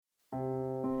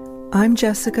I'm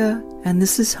Jessica, and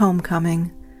this is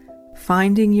Homecoming,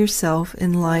 finding yourself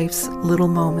in life's little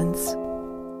moments.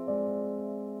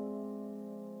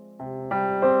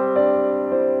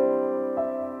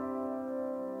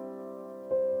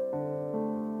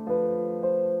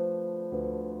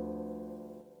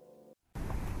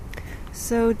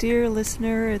 So, dear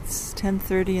listener, it's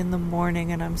 10:30 in the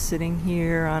morning, and I'm sitting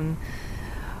here on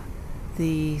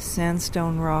the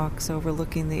sandstone rocks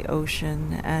overlooking the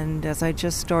ocean. And as I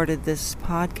just started this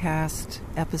podcast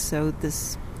episode,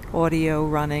 this audio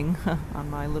running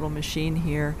on my little machine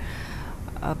here,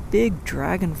 a big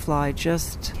dragonfly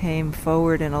just came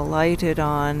forward and alighted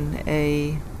on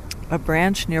a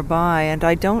branch nearby, and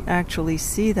I don't actually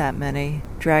see that many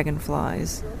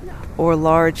dragonflies or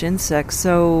large insects,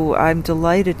 so I'm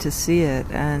delighted to see it.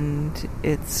 And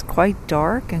it's quite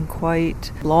dark and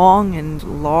quite long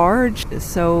and large,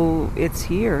 so it's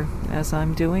here as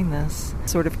I'm doing this,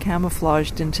 sort of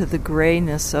camouflaged into the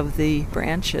grayness of the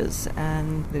branches,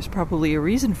 and there's probably a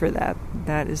reason for that.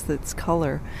 That is its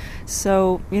color.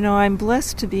 So, I'm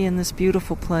blessed to be in this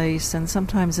beautiful place, and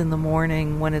sometimes in the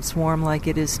morning when it's warm like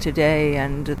it is today,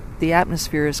 and the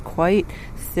atmosphere is quite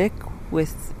thick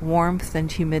with warmth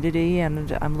and humidity,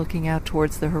 and I'm looking out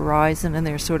towards the horizon, and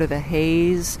there's sort of a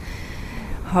haze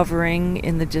hovering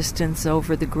in the distance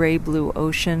over the gray-blue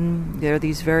ocean. There are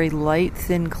these very light,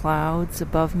 thin clouds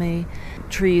above me.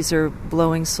 Trees are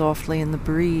blowing softly in the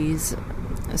breeze.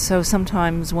 So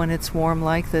sometimes when it's warm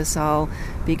like this, I'll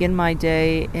begin my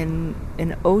day in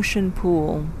an ocean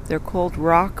pool. They're called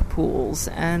rock pools,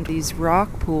 and these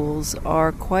rock pools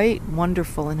are quite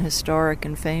wonderful and historic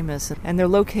and famous, and they're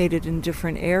located in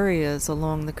different areas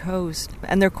along the coast.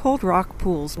 And they're called rock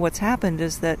pools. What's happened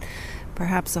is that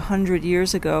perhaps 100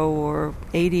 years ago or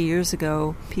 80 years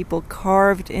ago, people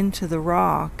carved into the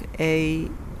rock a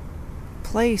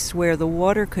place where the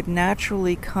water could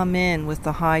naturally come in with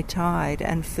the high tide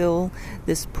and fill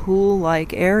this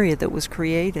pool-like area that was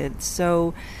created.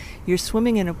 So you're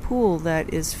swimming in a pool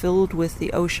that is filled with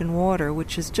the ocean water,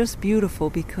 which is just beautiful,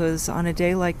 because on a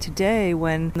day like today,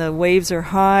 when the waves are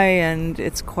high and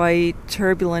it's quite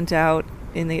turbulent out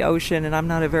in the ocean, and I'm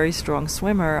not a very strong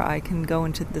swimmer, I can go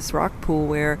into this rock pool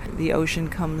where the ocean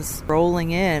comes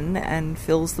rolling in and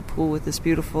fills the pool with this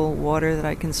beautiful water that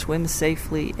I can swim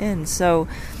safely in. So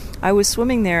I was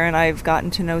swimming there, and I've gotten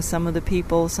to know some of the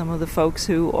people, some of the folks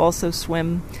who also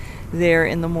swim there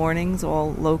in the mornings,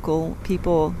 all local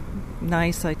people.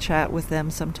 Nice, I chat with them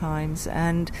sometimes.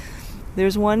 And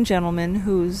there's one gentleman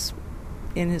who's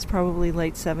in his probably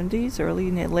late 70s,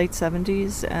 late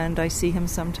 70s, and I see him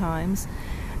sometimes.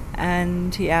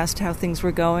 And he asked how things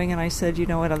were going, and I said,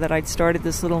 that I'd started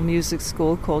this little music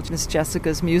school called Miss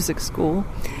Jessica's Music School,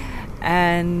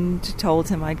 and told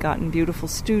him I'd gotten beautiful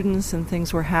students and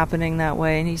things were happening that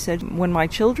way. And he said, when my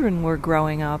children were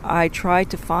growing up, I tried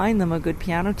to find them a good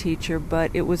piano teacher,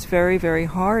 but it was very, very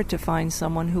hard to find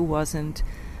someone who wasn't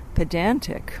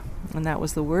pedantic. And that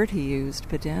was the word he used,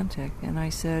 pedantic. And I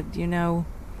said,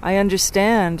 I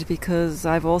understand, because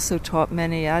I've also taught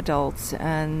many adults,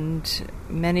 and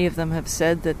many of them have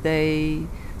said that they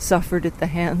suffered at the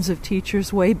hands of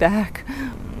teachers way back,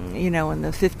 in the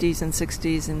 50s and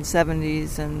 60s and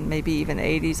 70s and maybe even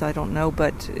 80s, I don't know,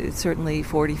 but certainly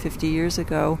 40, 50 years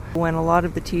ago, when a lot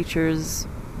of the teachers,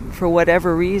 for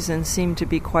whatever reason, seemed to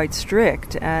be quite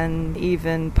strict and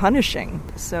even punishing.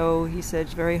 So he said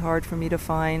it's very hard for me to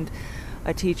find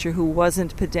a teacher who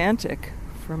wasn't pedantic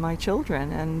for my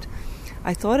children. And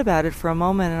I thought about it for a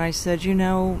moment, and I said,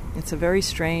 it's a very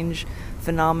strange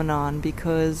phenomenon,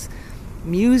 because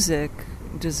music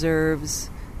deserves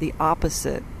the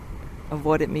opposite of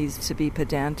what it means to be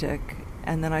pedantic.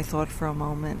 And then I thought for a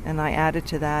moment, and I added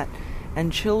to that,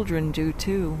 and children do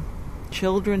too.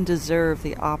 Children deserve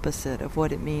the opposite of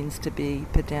what it means to be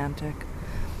pedantic.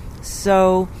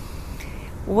 So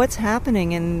what's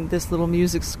happening in this little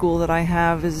music school that I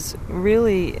have is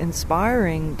really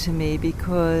inspiring to me,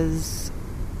 because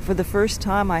for the first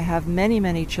time I have many,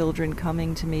 many children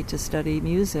coming to me to study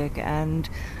music, and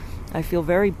I feel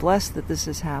very blessed that this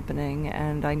is happening,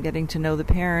 and I'm getting to know the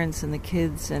parents and the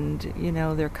kids, and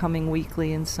they're coming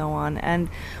weekly and so on. And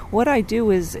what I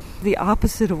do is the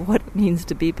opposite of what it means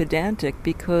to be pedantic,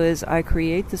 because I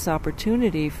create this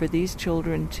opportunity for these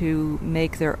children to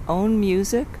make their own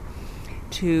music,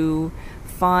 to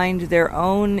find their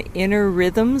own inner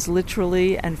rhythms,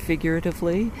 literally and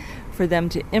figuratively, for them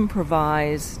to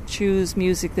improvise, choose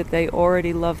music that they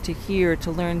already love to hear,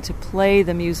 to learn to play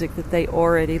the music that they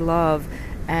already love,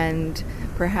 and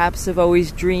perhaps have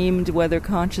always dreamed, whether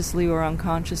consciously or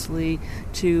unconsciously,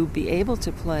 to be able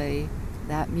to play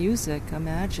that music.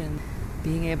 Imagine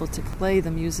being able to play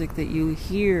the music that you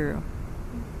hear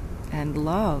and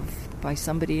love by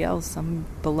somebody else, some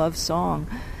beloved song.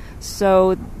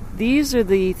 So these are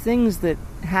the things that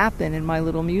happen in my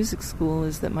little music school,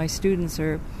 is that my students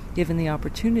are given the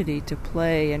opportunity to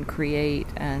play and create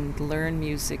and learn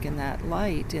music in that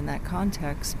light, in that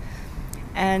context.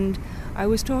 And I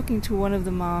was talking to one of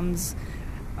the moms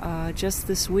just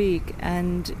this week,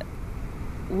 and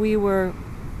we were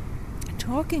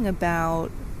talking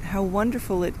about how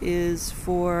wonderful it is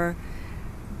for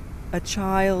a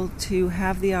child to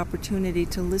have the opportunity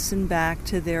to listen back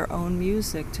to their own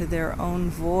music, to their own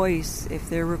voice, if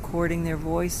they're recording their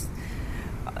voice.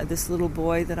 This little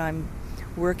boy that I'm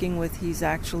working with, he's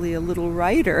actually a little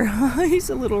writer. He's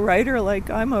a little writer like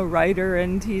I'm a writer,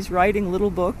 and he's writing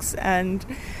little books, and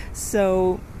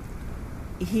so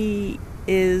he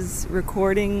is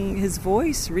recording his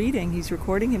voice reading. He's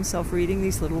recording himself reading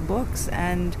these little books.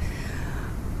 And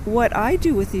what I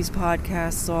do with these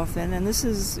podcasts often, and this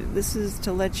is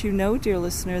to let you know, dear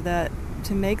listener, that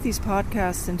to make these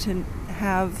podcasts and to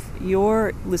have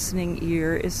your listening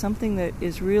ear is something that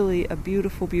is really a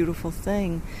beautiful, beautiful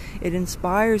thing. It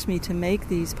inspires me to make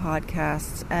these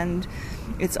podcasts, and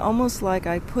it's almost like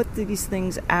I put these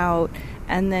things out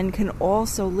and then can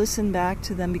also listen back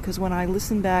to them, because when I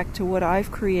listen back to what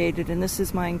I've created, and this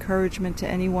is my encouragement to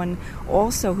anyone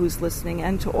also who's listening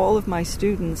and to all of my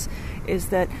students, is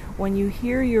that when you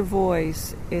hear your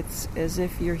voice, it's as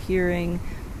if you're hearing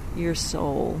your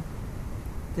soul,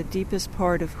 the deepest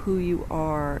part of who you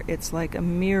are. It's like a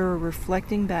mirror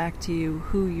reflecting back to you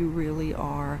who you really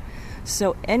are.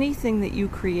 So anything that you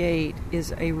create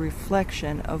is a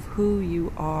reflection of who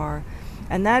you are.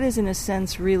 And that is, in a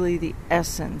sense, really the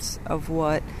essence of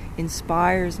what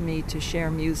inspires me to share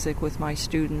music with my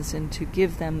students and to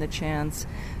give them the chance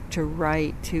to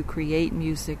write, to create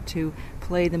music, to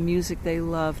play the music they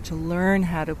love, to learn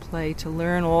how to play, to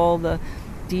learn all the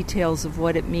details of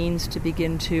what it means to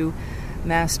begin to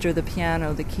master the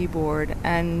piano, the keyboard.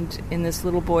 And in this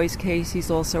little boy's case,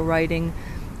 he's also writing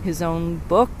his own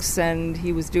books, and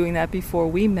he was doing that before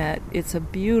we met. It's a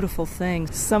beautiful thing.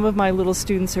 Some of my little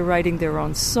students are writing their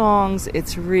own songs.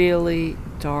 It's really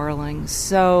darling.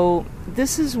 So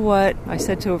this is what I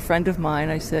said to a friend of mine.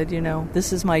 I said,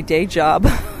 this is my day job.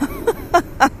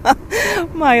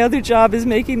 My other job is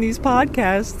making these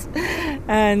podcasts.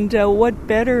 And what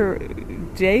better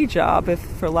day job, if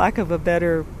for lack of a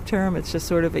better term, it's just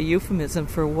sort of a euphemism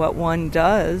for what one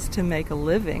does to make a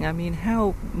living. I mean,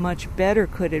 how much better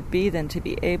could it be than to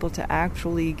be able to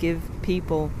actually give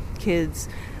people, kids,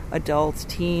 adults,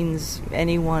 teens,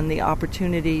 anyone, the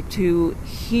opportunity to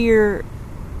hear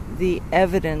the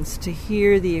evidence, to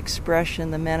hear the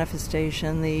expression, the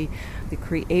manifestation, the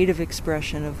creative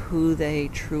expression of who they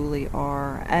truly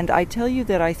are. And I tell you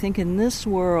that I think in this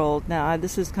world, now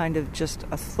this is kind of just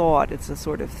a thought, it's a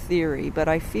sort of theory, but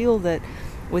I feel that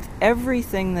with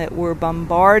everything that we're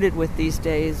bombarded with these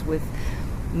days, with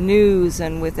news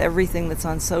and with everything that's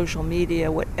on social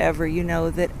media, whatever,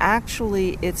 that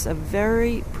actually it's a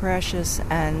very precious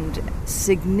and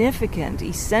significant,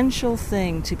 essential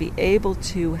thing to be able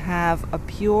to have a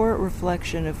pure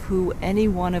reflection of who any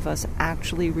one of us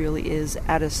actually really is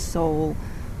at a soul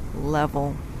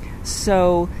level.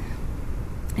 So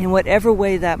in whatever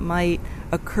way that might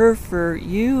occur for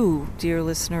you, dear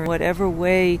listener, whatever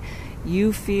way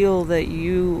you feel that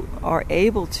you are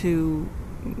able to,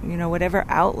 whatever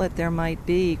outlet there might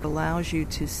be, allows you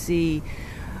to see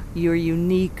your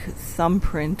unique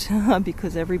thumbprint,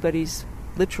 because everybody's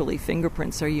literally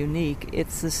fingerprints are unique.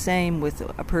 It's the same with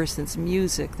a person's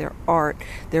music, their art,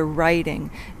 their writing,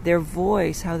 their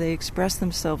voice, how they express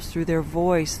themselves through their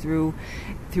voice, through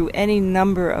any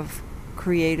number of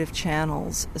creative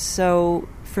channels. So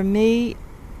for me,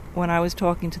 when I was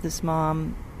talking to this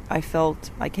mom, I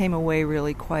came away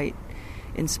really quite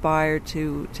inspired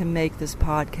to make this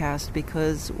podcast,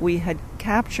 because we had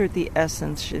captured the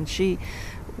essence, and she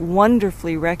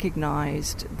wonderfully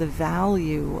recognized the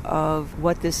value of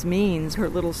what this means. Her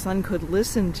little son could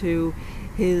listen to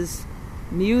his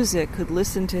music, could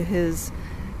listen to his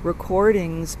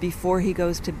recordings before he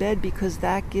goes to bed, because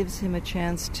that gives him a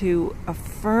chance to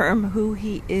affirm who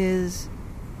he is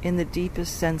in the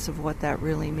deepest sense of what that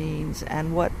really means.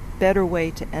 And what better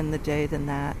way to end the day than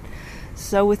that?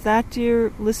 So with that,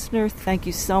 dear listener, thank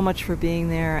you so much for being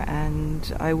there,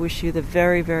 and I wish you the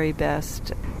very, very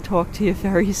best. Talk to you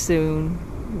very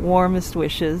soon. Warmest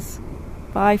wishes.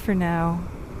 Bye for now.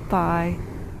 Bye.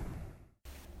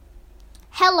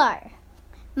 Hello,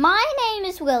 my name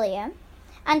is William,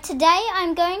 and today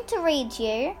I'm going to read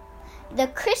you The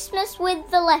Christmas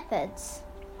with the Leopards.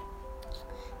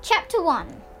 Chapter 1,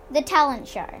 The Talent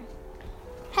Show.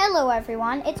 Hello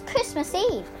everyone, it's Christmas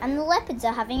Eve and the Leopards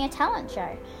are having a talent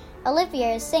show.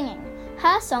 Olivia is singing.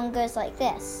 Her song goes like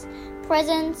this.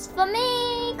 Presents for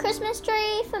me, Christmas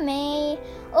tree for me,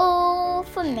 all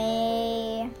for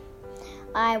me.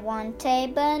 I want a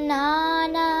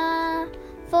banana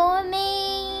for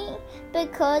me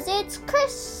because it's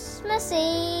Christmas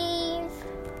Eve.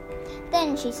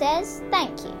 Then she says,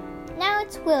 thank you. Now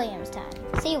it's William's turn.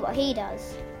 See what he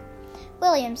does.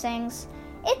 William sings,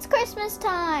 it's Christmas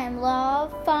time,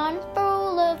 love, fun for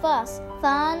all of us.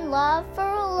 Fun, love for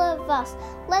all of us.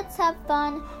 Let's have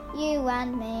fun, you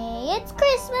and me. It's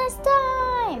Christmas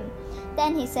time.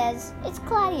 Then he says, it's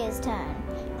Claudia's turn.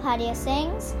 Claudia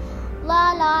sings,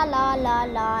 la la la la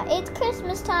la, it's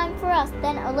Christmas time for us.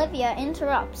 Then Olivia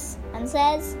interrupts and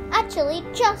says, actually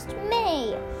just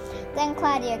me. Then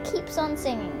Claudia keeps on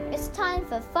singing, it's time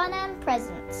for fun and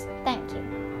presents. Thank you.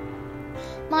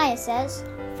 Maya says,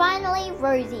 finally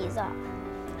Rosie is up.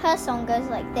 Her song goes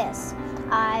like this.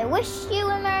 I wish you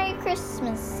a Merry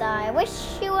Christmas, I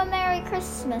wish you a Merry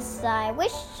Christmas, I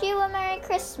wish you a Merry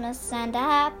Christmas and a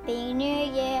Happy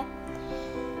New Year.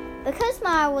 Because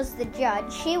Maya was the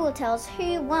judge, she will tell us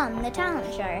who won the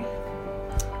talent show.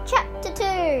 Chapter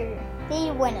 2,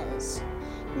 the winners.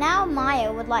 Now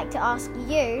Maya would like to ask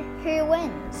you who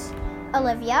wins.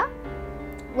 Olivia,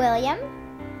 William,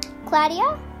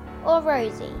 Claudia or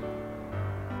Rosie?